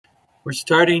We're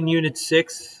starting Unit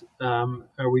 6,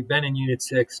 or we've been in Unit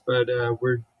 6, but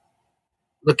we're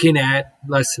looking at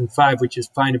Lesson 5, which is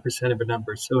find a percent of a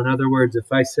number. So in other words,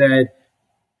 if I said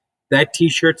that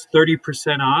T-shirt's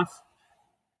 30% off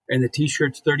and the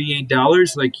T-shirt's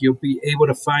 $38, like you'll be able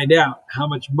to find out how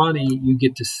much money you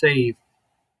get to save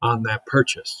on that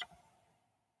purchase.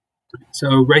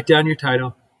 So write down your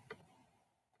title,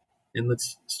 and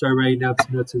let's start writing down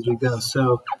some notes as we go.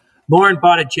 So Lauren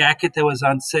bought a jacket that was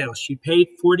on sale. She paid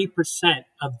 40%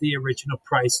 of the original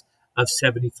price of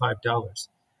 $75.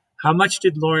 How much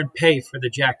did Lauren pay for the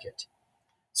jacket?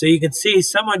 So you can see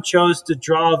someone chose to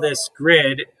draw this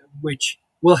grid, which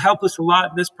will help us a lot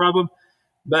in this problem,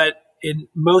 but in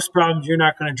most problems, you're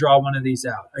not going to draw one of these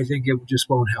out. I think it just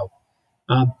won't help.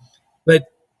 But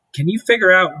can you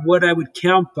figure out what I would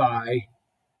count by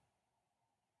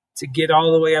to get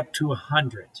all the way up to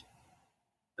 100?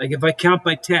 Like if I count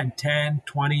by 10, 10,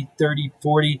 20, 30,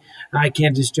 40, I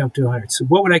can't just jump to 100. So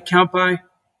what would I count by?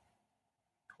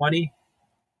 20,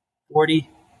 40,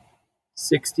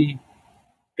 60,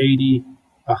 80,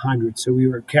 100. So we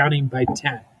were counting by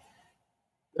 10,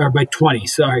 or by 20,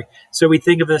 sorry. So we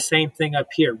think of the same thing up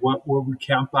here. What will we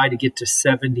count by to get to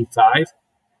 75?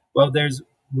 Well, there's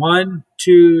 1,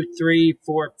 2, 3,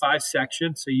 4, 5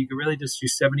 sections. So you can really just do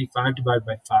 75 divided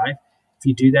by 5. If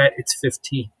you do that, it's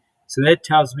 15. So that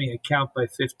tells me I count by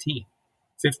 15.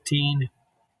 15,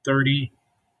 30,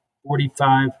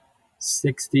 45,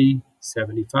 60,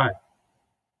 75.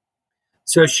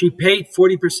 So she paid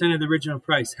 40% of the original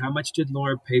price. How much did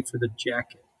Laura pay for the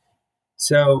jacket?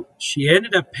 So she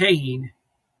ended up paying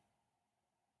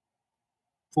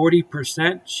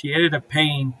 40%. She ended up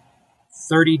paying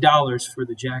 $30 for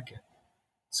the jacket.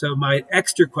 So my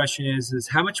extra question is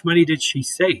how much money did she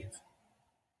save?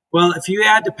 Well, if you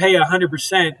had to pay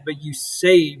 100%, but you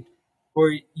saved,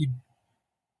 or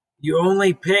you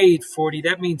only paid 40,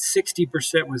 that means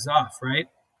 60% was off, right?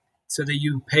 So that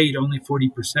you paid only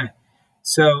 40%.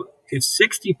 So if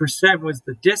 60% was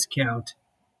the discount,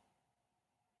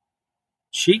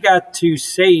 she got to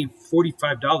save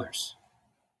 $45.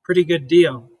 Pretty good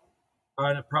deal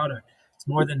on a product. It's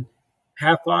more than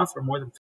half off or more than